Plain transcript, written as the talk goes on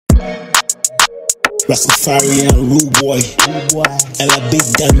Rastafari and rude boy. Ella big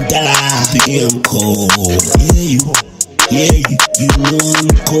dandala. Biggie, I'm cold. Yeah, you know I'm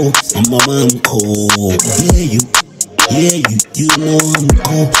cold. I'm mama, I'm cold. Yeah, you know I'm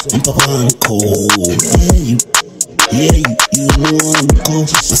cold. I'm papa, I'm cold. Yeah, you know I'm cold.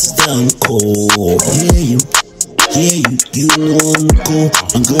 My sister, I'm cold. Yeah, you know I'm cold.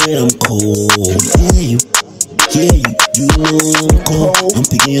 I'm good, I'm cold. Yeah, you know I'm cold. I'm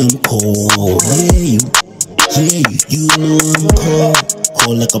Biggie, I'm cold. Yeah, you know I'm cold.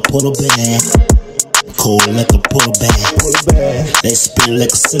 Cold like a polar bear. Cold like a polar bear. They spin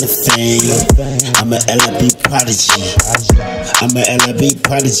like a cellophane. I'm a LB prodigy. I'm a LB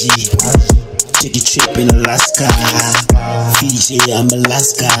prodigy. Take a trip in Alaska. Fiji, I'm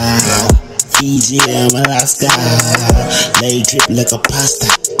Alaska. Fiji, I'm Alaska. Let it drip like a pasta.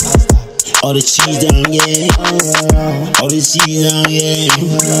 All the cheese down, yeah. All the cheese down, yeah.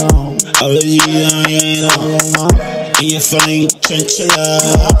 All the cheese down, yeah. And you're flying chinchilla.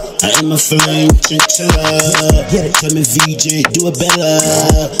 I am a flying chinchilla. Tell me VJ, do it better.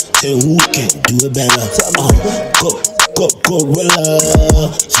 Tell who can do it better. Go, gorilla.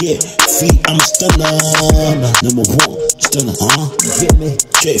 Yeah, feet, I'm a stunner. Number one, stunner,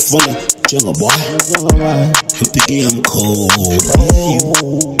 straight from the jungle, boy. I'm Biggie, I'm cold.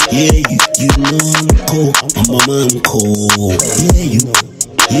 Yeah, you know I'm cold. I'm mama, I'm cold.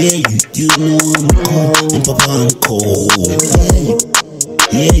 Yeah, you know I'm cold. I'm papa, I'm cold.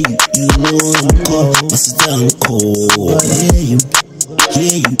 Yeah, you know I'm cold. My sister, I'm cold.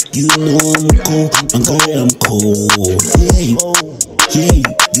 Yeah, you know I'm cold. I'm good, I'm cold. Yeah,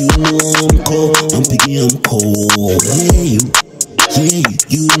 you know I'm cold. I'm Biggie, I'm cold. Yeah,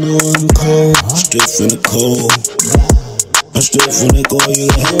 you know I'm cold. Straight from the cold. I'm straight from the cold,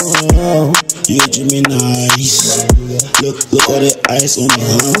 yeah. G.H.M nice. Look all the ice on me,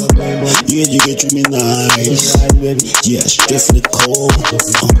 huh? Yeah, G.H.M nice. Yeah, straight from the cold.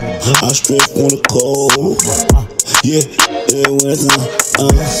 I'm straight from the cold. Yeah, when it's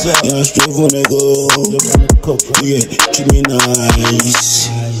yeah, I'm straight from the cold. Yeah, G.H.M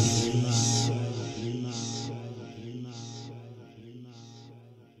nice.